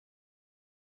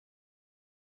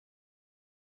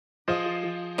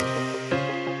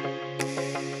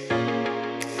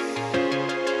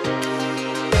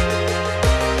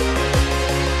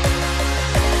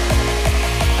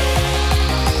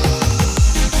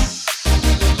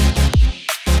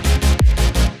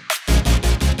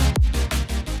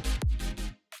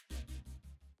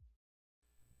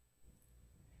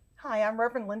Hi, I'm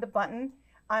Reverend Linda Bunton.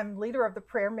 I'm leader of the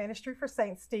prayer ministry for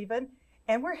St. Stephen,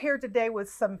 and we're here today with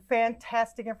some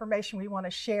fantastic information we want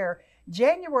to share.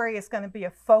 January is going to be a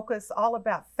focus all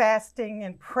about fasting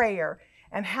and prayer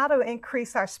and how to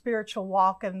increase our spiritual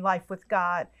walk and life with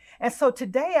God. And so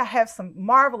today I have some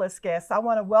marvelous guests. I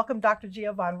want to welcome Dr.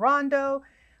 Giovanni Rondo,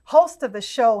 host of the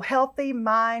show Healthy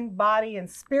Mind, Body, and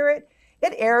Spirit.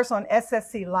 It airs on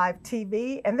SSC Live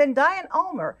TV. And then Diane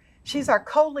Ulmer. She's our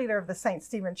co-leader of the St.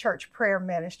 Stephen Church Prayer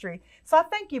Ministry. So I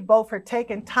thank you both for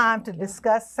taking time to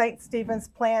discuss St. Stephen's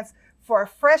plans for a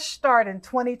fresh start in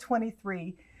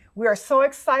 2023. We are so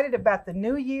excited about the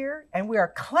new year, and we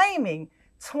are claiming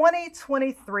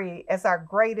 2023 as our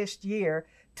greatest year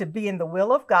to be in the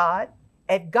will of God,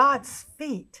 at God's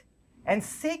feet, and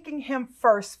seeking Him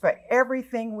first for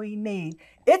everything we need.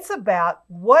 It's about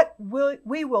what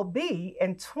we will be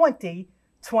in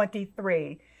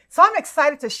 2023. So I'm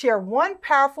excited to share one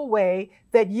powerful way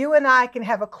that you and I can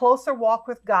have a closer walk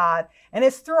with God, and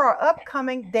it's through our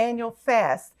upcoming Daniel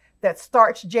fast that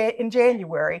starts in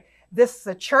January. This is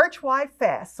a church-wide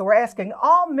fast, so we're asking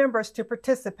all members to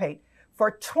participate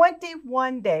for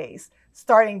 21 days,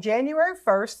 starting January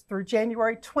 1st through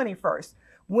January 21st.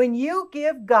 When you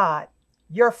give God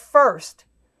your first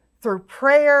through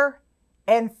prayer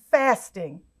and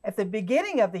fasting at the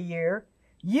beginning of the year,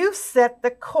 you set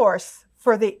the course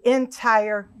for the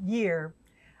entire year.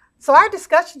 So our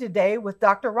discussion today with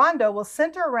Dr. Rondo will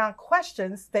center around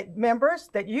questions that members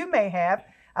that you may have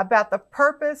about the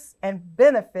purpose and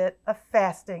benefit of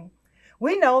fasting.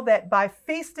 We know that by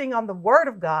feasting on the Word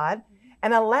of God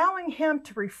and allowing Him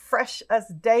to refresh us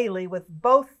daily with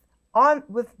both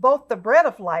the bread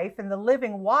of life and the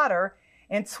living water,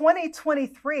 in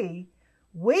 2023,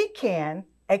 we can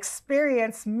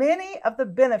experience many of the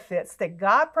benefits that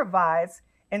God provides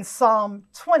in Psalm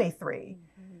 23,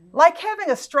 like having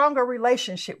a stronger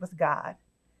relationship with God,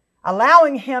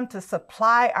 allowing Him to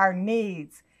supply our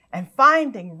needs, and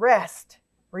finding rest,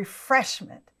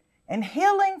 refreshment, and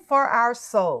healing for our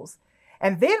souls.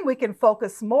 And then we can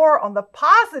focus more on the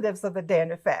positives of the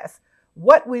Daniel fast,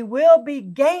 what we will be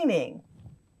gaining,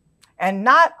 and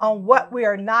not on what we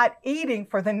are not eating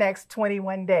for the next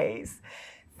 21 days.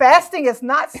 Fasting is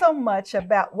not so much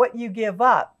about what you give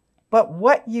up, but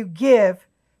what you give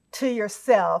to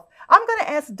yourself. I'm going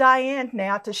to ask Diane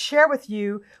now to share with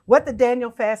you what the Daniel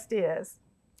fast is.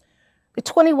 The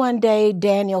 21-day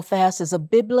Daniel fast is a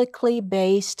biblically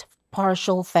based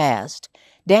partial fast.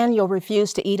 Daniel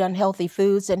refused to eat unhealthy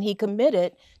foods, and he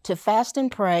committed to fast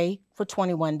and pray for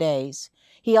 21 days.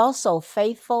 He also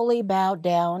faithfully bowed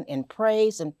down in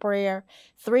praise and prayer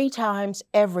 3 times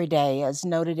every day, as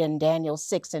noted in Daniel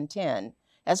 6 and 10.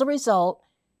 As a result,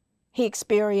 he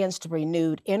experienced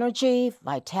renewed energy,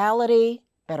 vitality,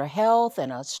 better health,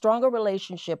 and a stronger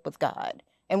relationship with God.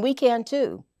 And we can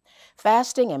too.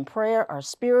 Fasting and prayer are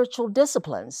spiritual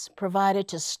disciplines provided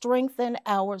to strengthen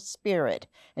our spirit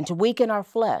and to weaken our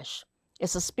flesh.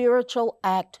 It's a spiritual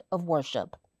act of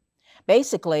worship.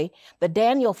 Basically, the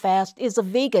Daniel fast is a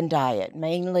vegan diet,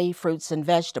 mainly fruits and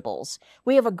vegetables.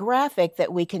 We have a graphic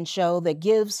that we can show that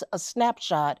gives a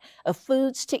snapshot of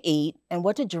foods to eat and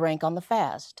what to drink on the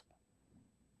fast.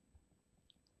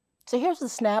 So here's a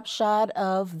snapshot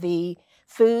of the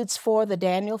foods for the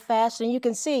Daniel fast, and you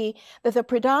can see that they're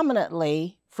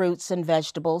predominantly fruits and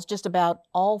vegetables. Just about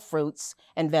all fruits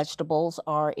and vegetables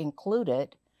are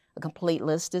included. A complete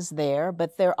list is there,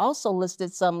 but there are also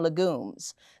listed some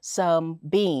legumes, some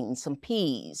beans, some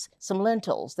peas, some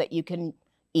lentils that you can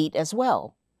eat as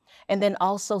well. And then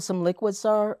also some liquids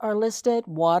are listed: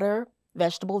 water,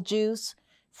 vegetable juice,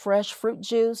 fresh fruit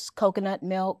juice, coconut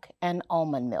milk, and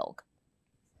almond milk.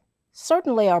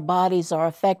 Certainly our bodies are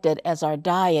affected as our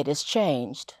diet is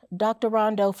changed. Dr.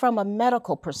 Rondo, from a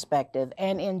medical perspective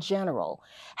and in general,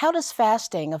 how does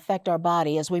fasting affect our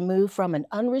body as we move from an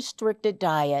unrestricted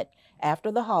diet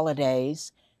after the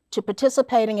holidays to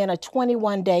participating in a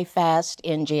 21-day fast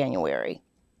in January?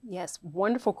 Yes,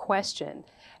 wonderful question.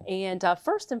 And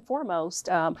first and foremost,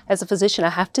 as a physician,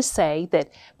 I have to say that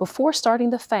before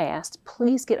starting the fast,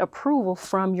 please get approval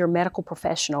from your medical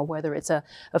professional, whether it's a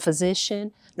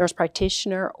physician, nurse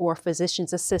practitioner, or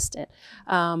physician's assistant,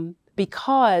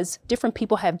 because different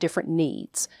people have different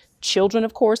needs. Children,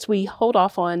 of course, we hold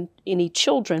off on any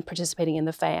children participating in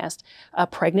the fast.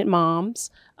 Pregnant moms,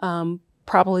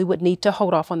 probably would need to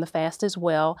hold off on the fast as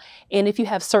well, and if you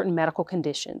have certain medical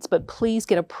conditions. But please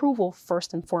get approval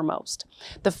first and foremost.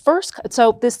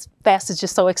 So this fast is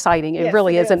just so exciting. It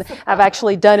really is, and I've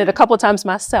actually done it a couple of times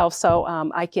myself, so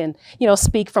I can,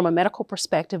 speak from a medical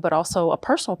perspective, but also a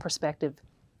personal perspective.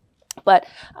 But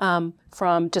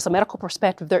from just a medical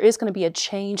perspective, there is going to be a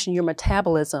change in your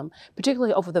metabolism,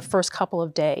 particularly over the first couple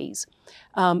of days,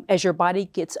 as your body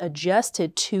gets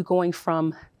adjusted to going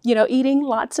from, eating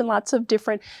lots and lots of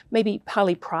different, maybe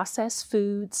highly processed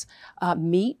foods,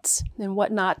 meats and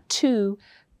whatnot, to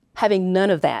having none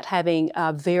of that, having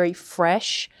very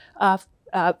fresh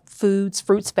foods,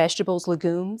 fruits, vegetables,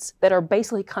 legumes that are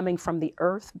basically coming from the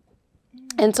earth.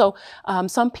 And so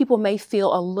some people may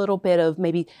feel a little bit of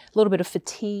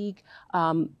fatigue,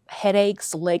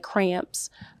 headaches, leg cramps.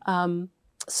 And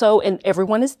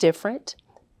everyone is different,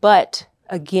 but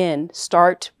again,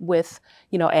 start with,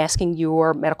 asking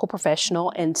your medical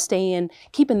professional and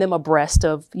keeping them abreast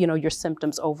of, your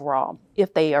symptoms overall,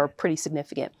 if they are pretty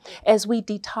significant. As we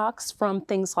detox from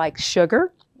things like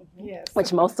sugar, yes,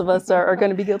 which most of us are going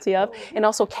to be guilty of, and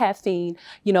also caffeine,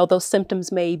 those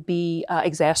symptoms may be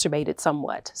exacerbated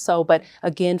somewhat. So, but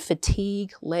again,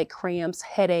 fatigue, leg cramps,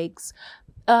 headaches,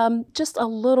 just a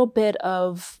little bit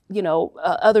of,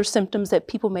 other symptoms that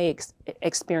people may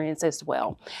experience as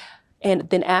well. And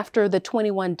then after the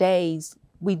 21 days,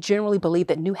 we generally believe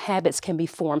that new habits can be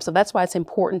formed. So that's why it's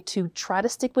important to try to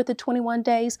stick with the 21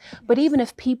 days. But even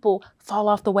if people fall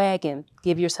off the wagon,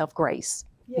 give yourself grace.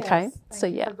 Yes, okay. So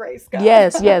yeah. For grace, God.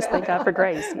 Yes. Thank God for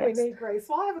grace. Yes. We need grace.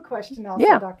 Well, I have a question also,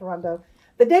 Dr. Rondo.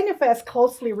 The Daniel fast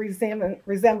closely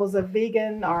resembles a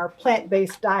vegan or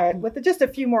plant-based diet with just a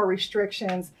few more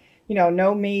restrictions.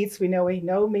 No meats. We know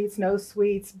no meats, no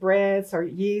sweets, breads or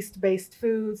yeast-based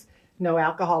foods. No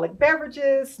alcoholic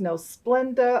beverages, no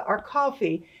Splenda or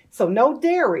coffee. So no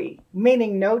dairy,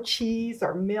 meaning no cheese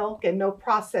or milk, and no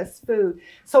processed food.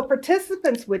 So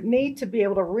participants would need to be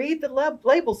able to read the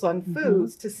labels on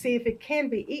foods to see if it can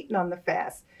be eaten on the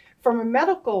fast. From a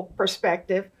medical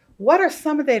perspective, what are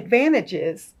some of the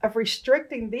advantages of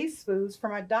restricting these foods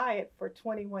from a diet for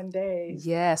 21 days?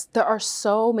 Yes, there are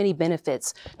so many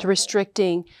benefits to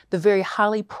restricting the very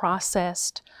highly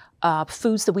processed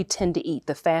foods that we tend to eat,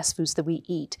 the fast foods that we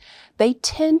eat. They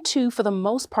tend to, for the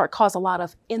most part, cause a lot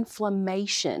of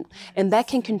inflammation, and that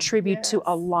can contribute to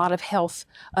a lot of health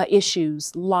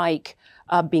issues like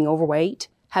being overweight,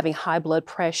 having high blood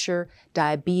pressure,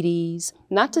 diabetes.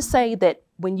 Not to say that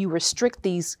when you restrict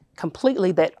these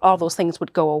completely that all those things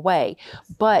would go away,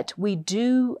 but we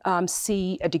do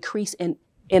see a decrease in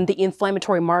the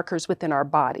inflammatory markers within our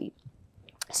body.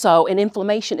 So, and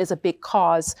inflammation is a big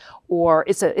cause, or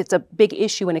it's a big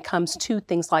issue when it comes to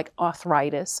things like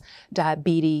arthritis,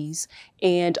 diabetes,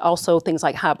 and also things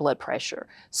like high blood pressure.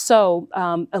 So,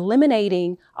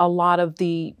 eliminating a lot of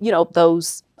the,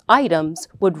 those items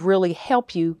would really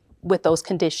help you with those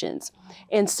conditions.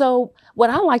 And so what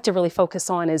I like to really focus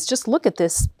on is just look at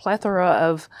this plethora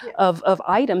of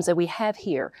items that we have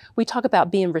here. We talk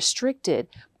about being restricted,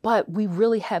 but we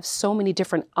really have so many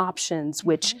different options,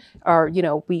 which are,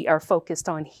 we are focused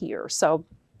on here. So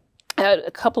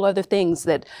a couple other things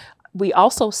that we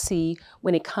also see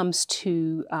when it comes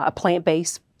to a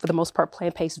plant-based, for the most part,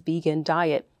 plant-based vegan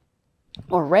diet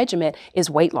or regimen is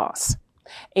weight loss.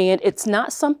 And it's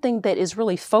not something that is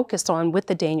really focused on with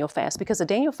the Daniel fast, because the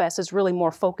Daniel fast is really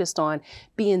more focused on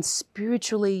being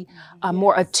spiritually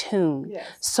more attuned. Yes.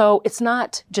 So it's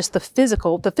not just the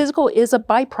physical. The physical is a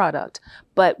byproduct,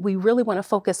 but we really want to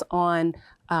focus on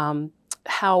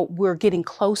how we're getting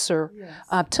closer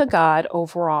to God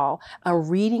overall,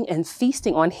 reading and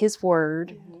feasting on His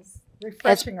Word. Yes.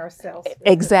 Refreshing ourselves.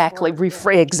 Exactly.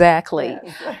 Exactly.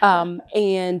 Yes.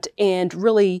 And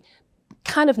really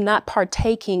kind of not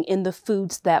partaking in the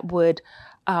foods that would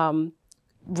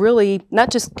really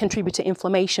not just contribute to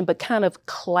inflammation, but kind of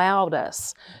cloud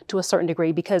us to a certain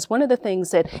degree. Because one of the things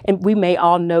that, and we may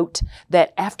all note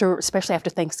that especially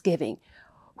after Thanksgiving,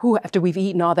 after we've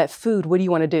eaten all that food, what do you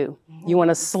want to do? You want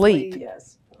to sleep.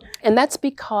 Yes. And that's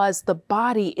because the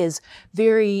body is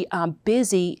very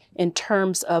busy in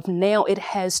terms of now it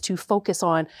has to focus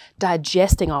on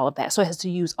digesting all of that. So it has to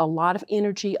use a lot of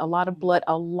energy, a lot of blood,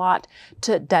 a lot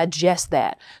to digest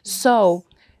that. So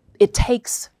it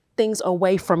takes things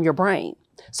away from your brain.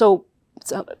 So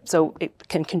it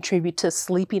can contribute to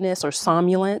sleepiness or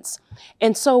somnolence.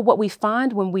 And so what we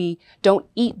find when we don't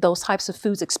eat those types of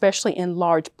foods, especially in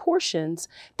large portions,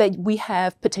 that we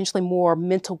have potentially more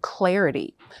mental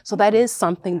clarity. So that is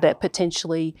something that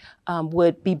potentially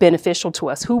would be beneficial to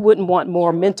us. Who wouldn't want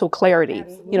more mental clarity?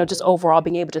 Absolutely. Just overall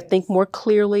being able to think more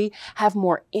clearly, have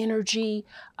more energy,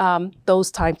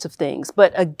 those types of things.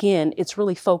 But again, it's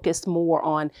really focused more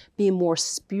on being more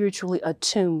spiritually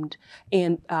attuned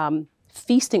and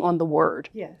feasting on the Word.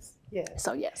 Yes. Yes.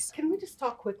 So yes. Can we just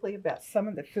talk quickly about some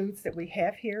of the foods that we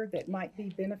have here that might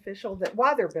be beneficial, that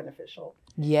why they're beneficial?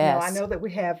 Yes. I know that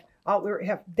we have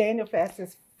Daniel fast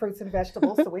is fruits and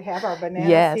vegetables, so we have our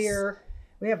bananas here.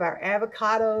 We have our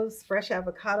avocados, fresh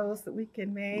avocados that we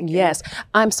can make. Yes,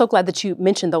 I'm so glad that you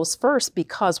mentioned those first,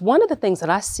 because one of the things that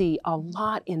I see a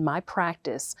lot in my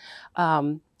practice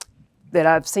that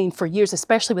I've seen for years,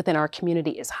 especially within our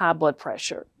community, is high blood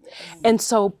pressure. And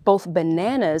so both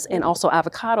bananas and also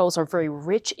avocados are very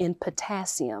rich in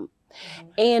potassium.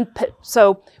 And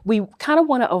so we kind of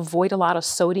want to avoid a lot of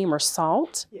sodium or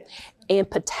salt. And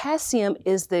potassium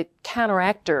is the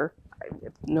counteractor,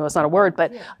 no, it's not a word,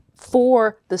 but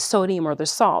for the sodium or the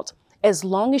salt. As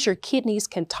long as your kidneys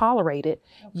can tolerate it,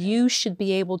 you should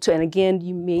be able to, and again,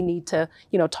 you may need to,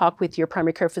 talk with your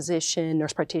primary care physician,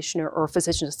 nurse practitioner, or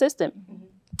physician assistant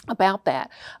about that.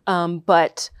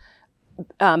 But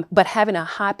having a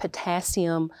high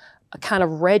potassium kind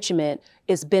of regimen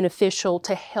is beneficial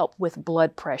to help with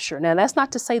blood pressure. Now, that's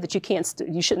not to say that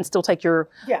you shouldn't still take your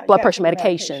blood pressure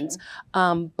medications,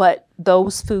 but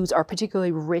those foods are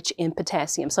particularly rich in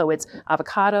potassium. So it's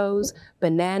avocados,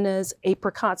 bananas,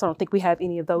 apricots. I don't think we have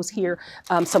any of those here.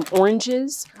 Some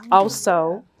oranges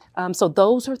also. So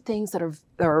those are things that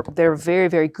they're very,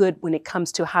 very good when it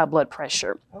comes to high blood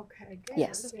pressure. Okay, good.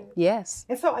 Yes, yes.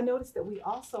 And so I noticed that we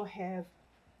also have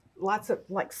lots of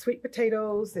like sweet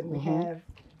potatoes, and we have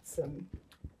some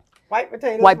white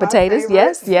potatoes. White potatoes,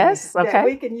 yes, yes. Okay.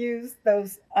 We can use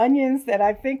those onions that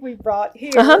I think we brought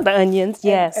here. The onions,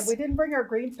 yes. And we didn't bring our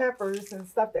green peppers and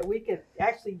stuff that we could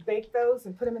actually bake those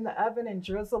and put them in the oven and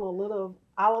drizzle a little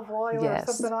olive oil or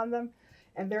something on them.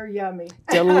 And they're yummy.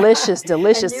 Delicious,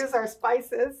 delicious. And use our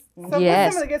spices. So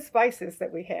what's some of the good spices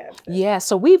that we have? Yeah,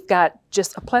 so we've got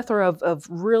just a plethora of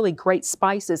really great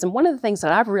spices. And one of the things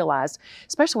that I've realized,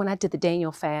 especially when I did the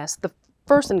Daniel fast, the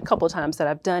first and a couple of times that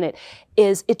I've done it,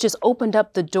 is it just opened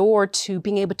up the door to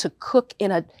being able to cook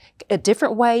in a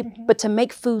different way, but to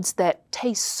make foods that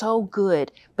taste so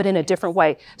good, but in a different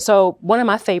way. So one of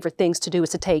my favorite things to do is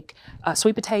to take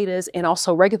sweet potatoes and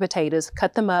also regular potatoes,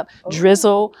 cut them up,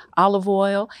 drizzle olive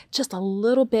oil, just a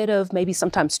little bit of maybe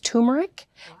sometimes turmeric,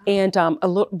 and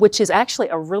which is actually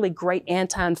a really great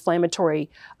anti-inflammatory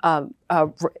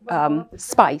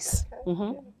spice.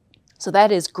 So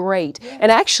that is great.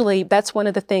 And actually, that's one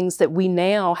of the things that we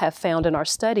now have found in our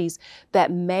studies that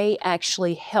may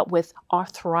actually help with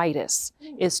arthritis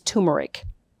is turmeric.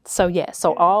 So yes,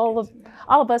 so all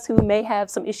of us who may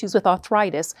have some issues with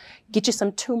arthritis, get you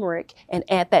some turmeric and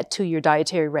add that to your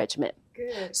dietary regimen.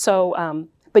 Good. So,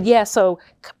 but yeah, so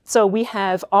we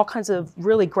have all kinds of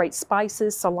really great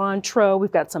spices, cilantro,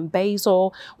 we've got some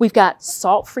basil, we've got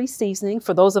salt-free seasoning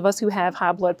for those of us who have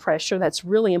high blood pressure. That's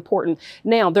really important.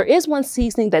 Now, there is one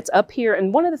seasoning that's up here,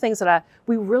 and one of the things that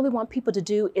we really want people to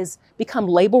do is become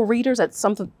label readers. That's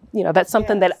something, that's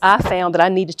something that I found that I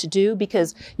needed to do,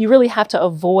 because you really have to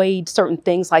avoid certain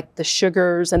things like the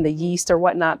sugars and the yeast or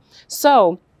whatnot.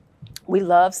 So we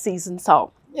love seasoned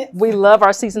salt. We love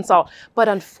our seasoned salt, but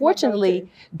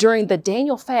unfortunately, during the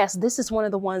Daniel fast, this is one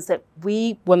of the ones that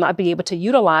we will not be able to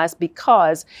utilize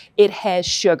because it has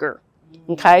sugar.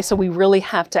 Okay, so we really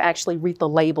have to actually read the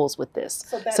labels with this.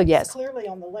 So that's yes, clearly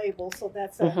on the label. So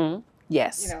that's a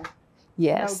yes,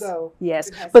 yes, no-go. Yes.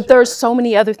 But there's so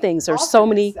many other things. There's so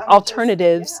many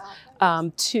alternatives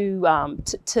to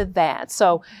that.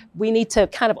 So we need to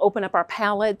kind of open up our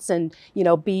palates and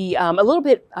be a little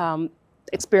bit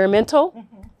experimental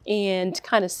and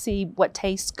kind of see what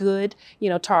tastes good,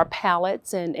 to our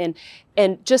palates, and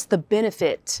just the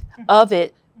benefit of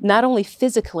it, not only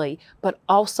physically, but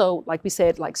also, like we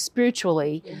said, like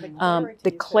spiritually.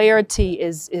 The clarity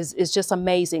is just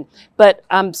amazing. But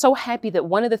I'm so happy that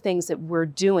one of the things that we're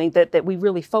doing that we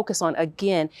really focus on,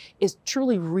 again, is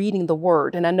truly reading the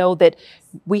Word. And I know that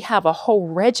we have a whole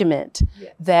regiment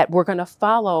that we're going to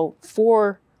follow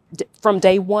from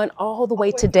day 1 all the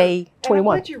way to day 21.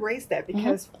 And I'm glad you raised that,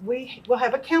 because we will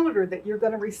have a calendar that you're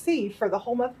going to receive for the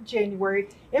whole month of January.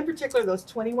 In particular, those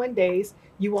 21 days,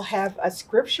 you will have a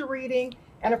scripture reading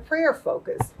and a prayer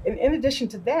focus. And in addition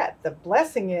to that, the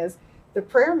blessing is the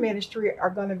prayer ministry are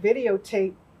going to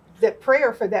videotape that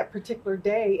prayer for that particular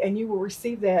day, and you will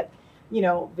receive that,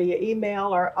 via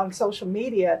email or on social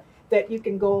media, that you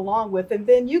can go along with. And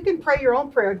then you can pray your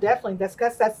own prayer, definitely. That's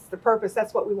the purpose.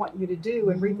 That's what we want you to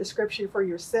do, and read the scripture for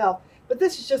yourself. But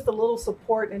this is just a little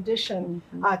support in addition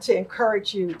to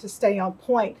encourage you to stay on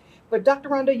point. But Dr.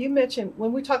 Rondo, you mentioned,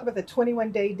 when we talk about the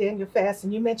 21-day Daniel fast,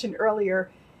 and you mentioned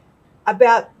earlier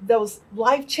about those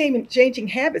life-changing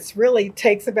habits really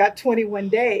takes about 21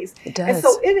 days. It does. And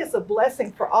so it is a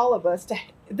blessing for all of us.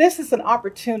 This is an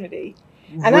opportunity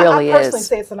And really I personally is.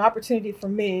 say it's an opportunity for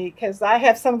me because I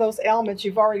have some of those ailments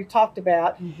you've already talked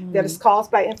about that is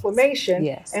caused by inflammation.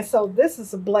 Yes. And so this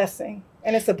is a blessing.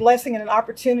 And it's a blessing and an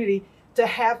opportunity to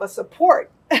have a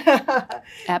support.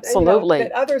 Absolutely.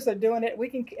 That others are doing it. We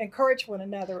can encourage one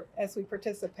another as we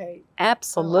participate.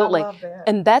 Absolutely. So I love that.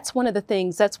 And that's one of the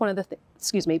things, that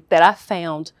I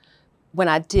found when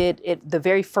I did it the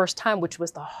very first time, which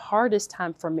was the hardest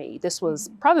time for me. This was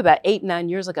probably about 8, 9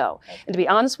 years ago. And to be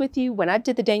honest with you, when I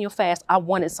did the Daniel fast, I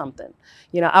wanted something.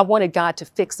 I wanted God to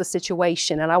fix the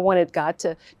situation, and I wanted God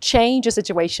to change the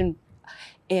situation.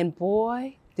 And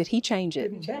boy, did he change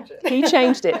it. He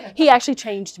changed it. He actually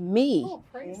changed me. Oh,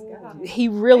 praise God. He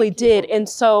really did. And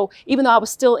so even though I was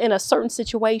still in a certain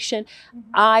situation,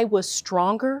 I was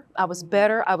stronger, I was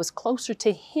better, I was closer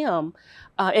to him,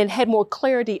 and had more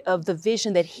clarity of the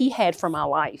vision that he had for my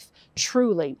life,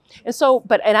 truly. And so,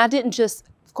 and I didn't just,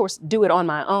 of course, do it on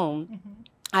my own.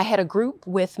 I had a group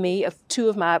with me of 2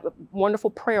 of my wonderful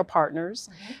prayer partners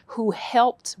who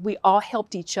helped. We all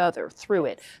helped each other through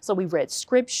it. So we read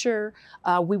scripture.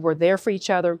 We were there for each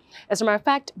other. As a matter of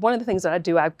fact, one of the things that I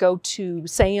do, I go to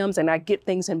Sam's and I get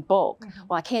things in bulk.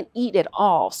 Well, I can't eat it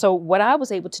all. So what I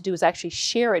was able to do is actually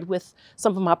share it with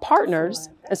some of my partners.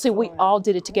 And so we all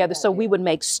did it together. So we would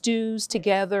make stews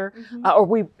together,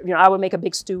 or I would make a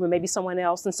big stew and maybe someone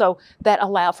else. And so that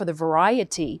allowed for the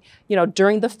variety,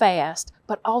 during the fast,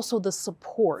 but also the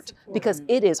support, because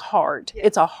it is hard.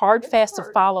 It's a hard fast to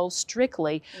follow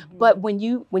strictly. But when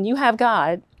you have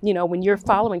God, when you're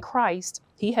following Christ,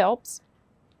 he helps.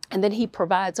 And then he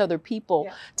provides other people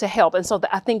to help. And so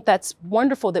I think that's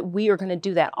wonderful that we are going to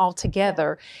do that all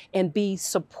together and be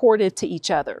supportive to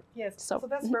each other. Yes. So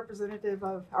that's representative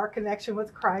of our connection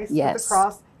with Christ, with Yes. the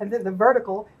cross, and then the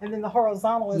vertical, and then the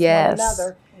horizontal is Yes. one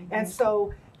another. And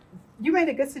so you made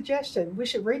a good suggestion. We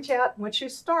should reach out once you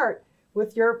start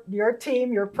with your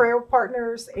team, your prayer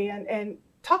partners, and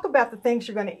talk about the things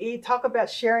you're going to eat. Talk about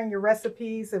sharing your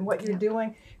recipes and what you're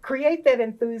doing. Create that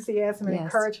enthusiasm and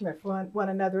encouragement for one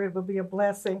another. It will be a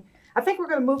blessing. I think we're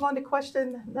going to move on to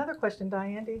another question.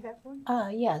 Diane, do you have one?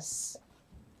 Yes.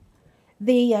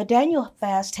 The Daniel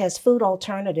fast has food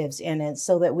alternatives in it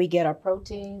so that we get our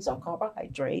proteins, our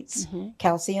carbohydrates,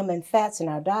 calcium, and fats in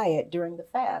our diet during the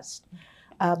fast.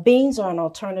 Beans are an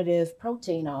alternative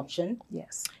protein option.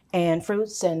 Yes. And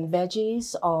fruits and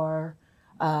veggies are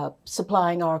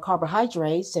supplying our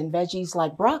carbohydrates, and veggies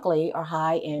like broccoli are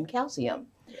high in calcium.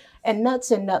 And nuts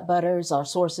and nut butters are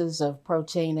sources of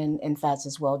protein and fats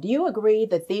as well. Do you agree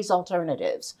that these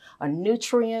alternatives are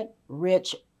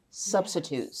nutrient-rich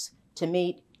substitutes to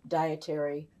meet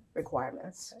dietary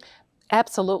requirements?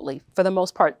 Absolutely, for the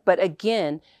most part. But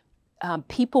again,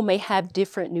 people may have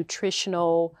different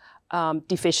nutritional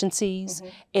deficiencies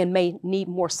and may need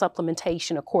more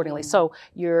supplementation accordingly. So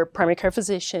your primary care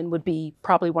physician would be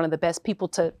probably one of the best people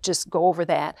to just go over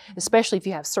that, especially if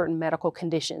you have certain medical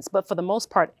conditions. But for the most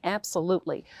part,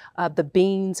 absolutely. The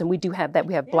beans, and we do have that.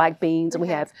 We have black beans, and we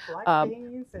have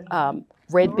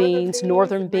red beans,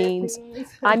 northern beans.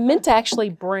 I meant to actually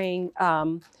bring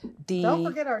Don't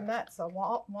forget our nuts, so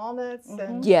walnuts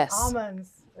and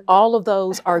almonds. All of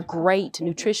those are great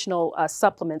nutritional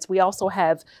supplements. We also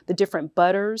have the different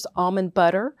butters, almond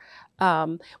butter.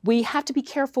 We have to be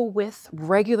careful with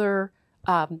regular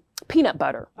peanut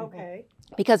butter. Okay.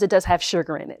 Because it does have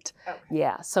sugar in it. Okay.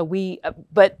 Yeah, so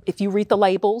but if you read the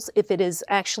labels, if it is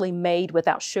actually made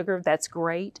without sugar, that's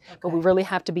great. Okay. But we really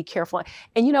have to be careful.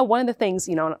 And one of the things,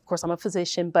 of course I'm a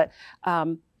physician, but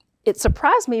it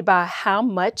surprised me by how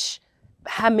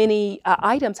many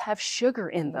items have sugar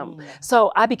in them.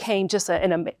 So I became just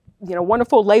a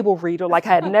wonderful label reader like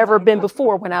I had never been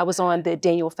before when I was on the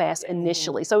Daniel fast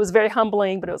initially. So it was very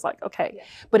humbling, but it was like, okay. Yeah.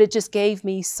 But it just gave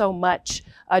me so much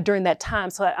during that time.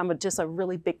 So I'm just a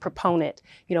really big proponent,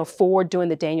 for doing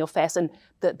the Daniel fast and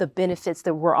the benefits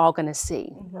that we're all going to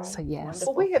see. So yes.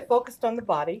 Well, we have focused on the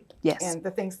body and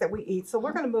the things that we eat. So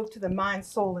we're going to move to the mind,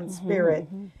 soul, and spirit.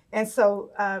 And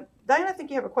so, Diane, I think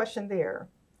you have a question there.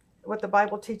 What the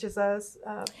Bible teaches us?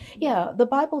 The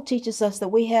Bible teaches us that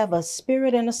we have a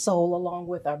spirit and a soul along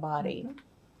with our body.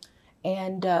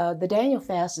 And the Daniel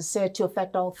fast is said to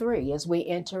affect all three as we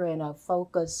enter in a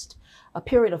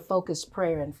period of focused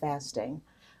prayer and fasting.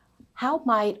 How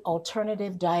might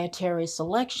alternative dietary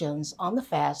selections on the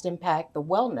fast impact the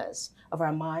wellness of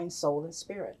our mind, soul, and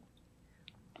spirit?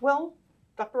 Well,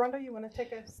 Dr. Rondo, you want to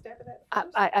take a stab at that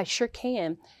first? I sure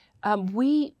can.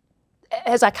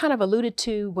 As I kind of alluded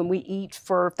to when we eat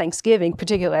for Thanksgiving,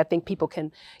 particularly, I think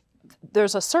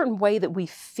there's a certain way that we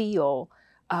feel,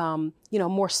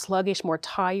 more sluggish, more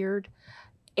tired.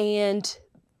 And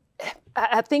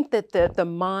I think that the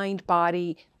mind,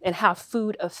 body, and how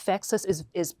food affects us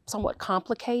is somewhat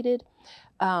complicated.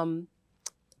 And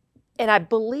I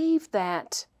believe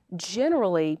that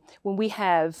generally when we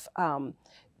have,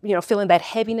 feeling that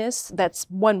heaviness, that's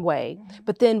one way.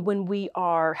 But then when we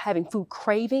are having food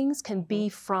cravings can be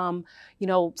from,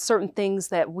 certain things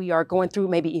that we are going through,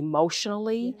 maybe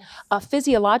emotionally,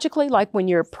 physiologically, like when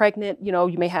you're pregnant,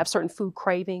 you may have certain food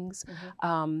cravings.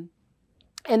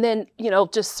 And then,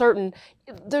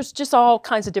 there's just all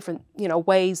kinds of different,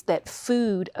 ways that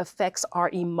food affects our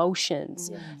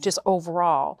emotions just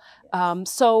overall.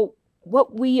 So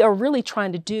what we are really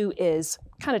trying to do is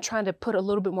kind of trying to put a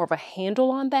little bit more of a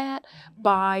handle on that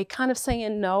by kind of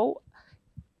saying, no,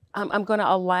 I'm going to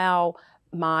allow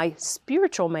my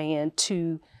spiritual man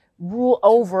to rule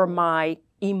over my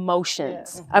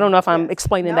emotions. I don't know if I'm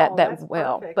explaining that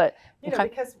well, perfect. but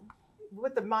because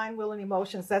with the mind, will, and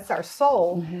emotions, that's our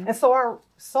soul. And so our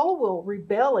soul will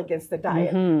rebel against the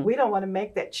diet. We don't want to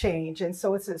make that change. And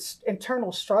so it's this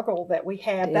internal struggle that we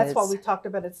have. That's why we talked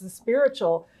about it's a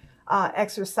spiritual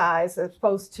exercise as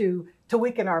opposed to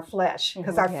weaken our flesh,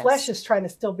 because our flesh is trying to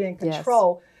still be in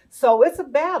control. So it's a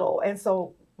battle. And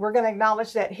so we're going to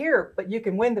acknowledge that here, but you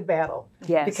can win the battle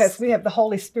because we have the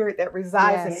Holy Spirit that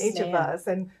resides in each of us.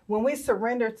 And when we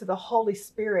surrender to the Holy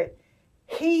Spirit,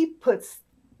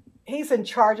 He's in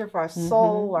charge of our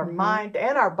soul, our mind,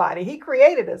 and our body. He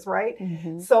created us, right?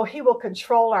 So He will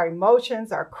control our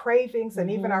emotions, our cravings,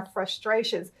 and even our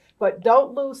frustrations. But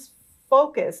don't lose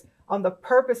focus on the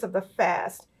purpose of the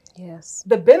fast. Yes.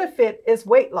 The benefit is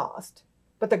weight loss,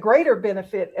 but the greater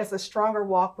benefit is a stronger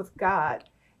walk with God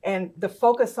and the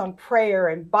focus on prayer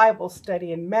and Bible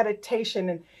study and meditation.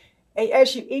 And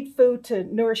as you eat food to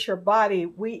nourish your body,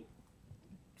 we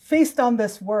feast on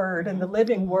this word and the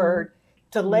living word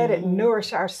to let it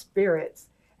nourish our spirits.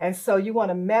 And so you want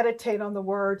to meditate on the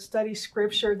word, study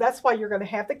scripture. That's why you're going to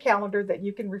have the calendar that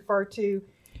you can refer to.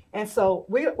 And so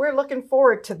we're looking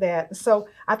forward to that. So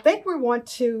I think we want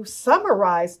to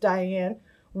summarize, Diane,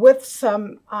 with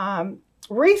some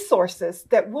resources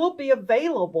that will be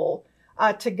available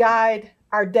to guide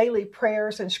our daily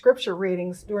prayers and scripture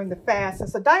readings during the fast. And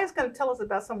so Diane's going to tell us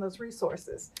about some of those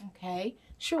resources. Okay,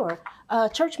 sure.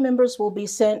 Church members will be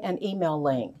sent an email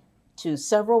link to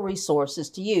several resources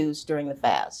to use during the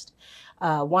fast.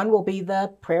 One will be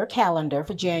the prayer calendar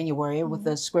for January with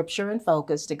the scripture and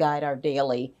focus to guide our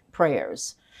daily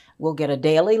prayers. We'll get a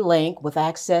daily link with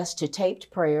access to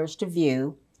taped prayers to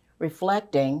view,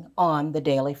 reflecting on the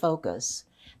daily focus.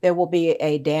 There will be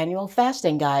a Daniel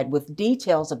fasting guide with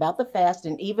details about the fast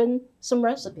and even some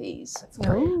recipes. That's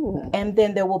great. And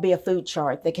then there will be a food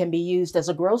chart that can be used as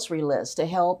a grocery list to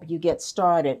help you get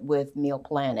started with meal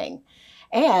planning.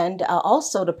 And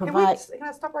also to provide... Can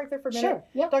I stop right there for a minute? Sure,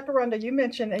 yeah. Dr. Rhonda, you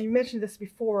mentioned this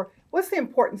before, what's the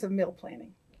importance of meal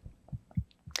planning?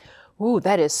 Ooh,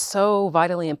 that is so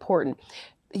vitally important.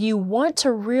 You want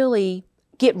to really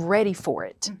get ready for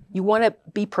it. You want to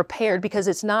be prepared because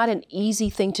it's not an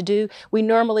easy thing to do. We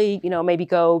normally, maybe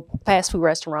go fast food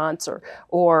restaurants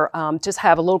or just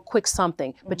have a little quick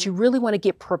something, but you really want to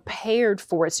get prepared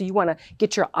for it. So you want to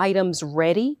get your items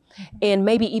ready and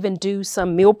maybe even do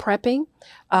some meal prepping,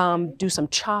 do some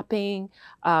chopping,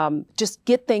 just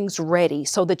get things ready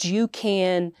so that you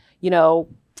can,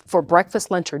 for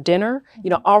breakfast, lunch, or dinner,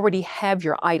 already have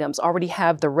your items, already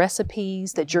have the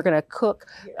recipes that you're going to cook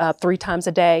 3 times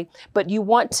a day. But you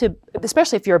want to,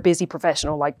 especially if you're a busy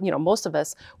professional, like, most of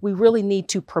us, we really need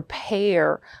to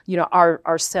prepare,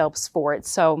 ourselves for it.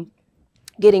 So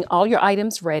getting all your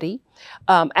items ready,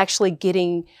 actually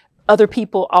getting other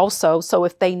people also. So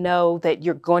if they know that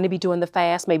you're going to be doing the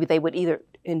fast, maybe they would either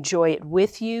enjoy it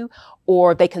with you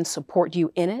or they can support you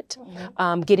in it.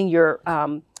 Getting your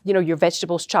your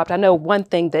vegetables chopped. I know one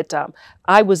thing that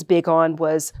I was big on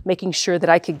was making sure that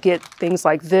I could get things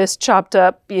like this chopped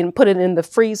up and put it in the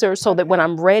freezer so that when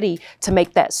I'm ready to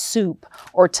make that soup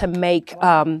or to make,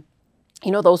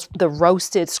 the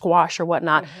roasted squash or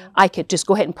whatnot, I could just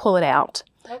go ahead and pull it out.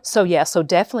 So so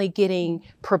definitely getting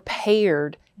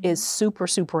prepared is super,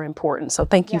 super important. So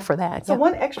thank you for that. So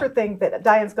one extra thing that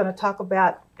Diane's going to talk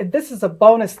about, and this is a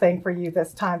bonus thing for you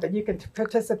this time that you can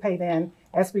participate in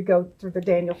as we go through the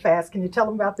Daniel fast. Can you tell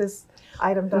them about this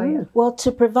item, Diane? Well,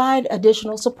 to provide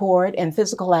additional support and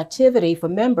physical activity for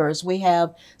members, we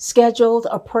have scheduled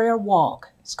a prayer walk.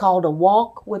 It's called a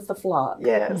walk with the flock.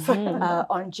 Yes.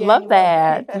 On January, love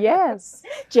that. Yes.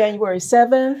 January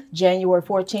 7th, January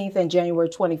 14th, and January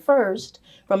 21st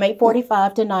from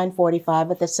 8:45 to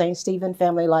 9:45 at the St. Stephen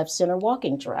Family Life Center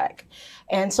walking track.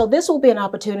 And so this will be an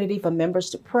opportunity for members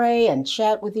to pray and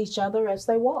chat with each other as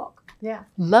they walk. Yeah.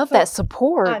 Love So, that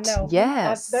support. I know.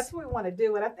 Yes. That's what we want to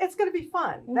do. And it's going to be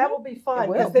fun. That will be fun. It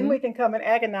will. Because then we can come and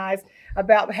agonize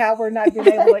about how we're not being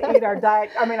able to eat our diet,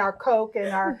 our Coke and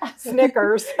our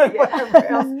Snickers and whatever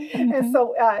else. And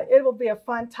so it will be a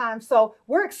fun time. So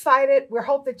we're excited. We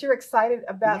hope that you're excited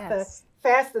about the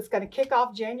fast that's going to kick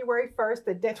off January 1st,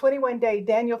 the 21-day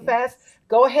Daniel fast.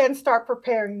 Go ahead and start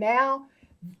preparing now.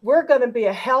 We're going to be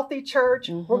a healthy church.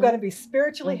 We're going to be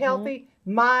spiritually healthy,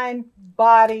 mind,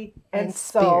 body, and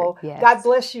soul. Yes. God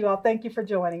bless you all. Thank you for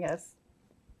joining us.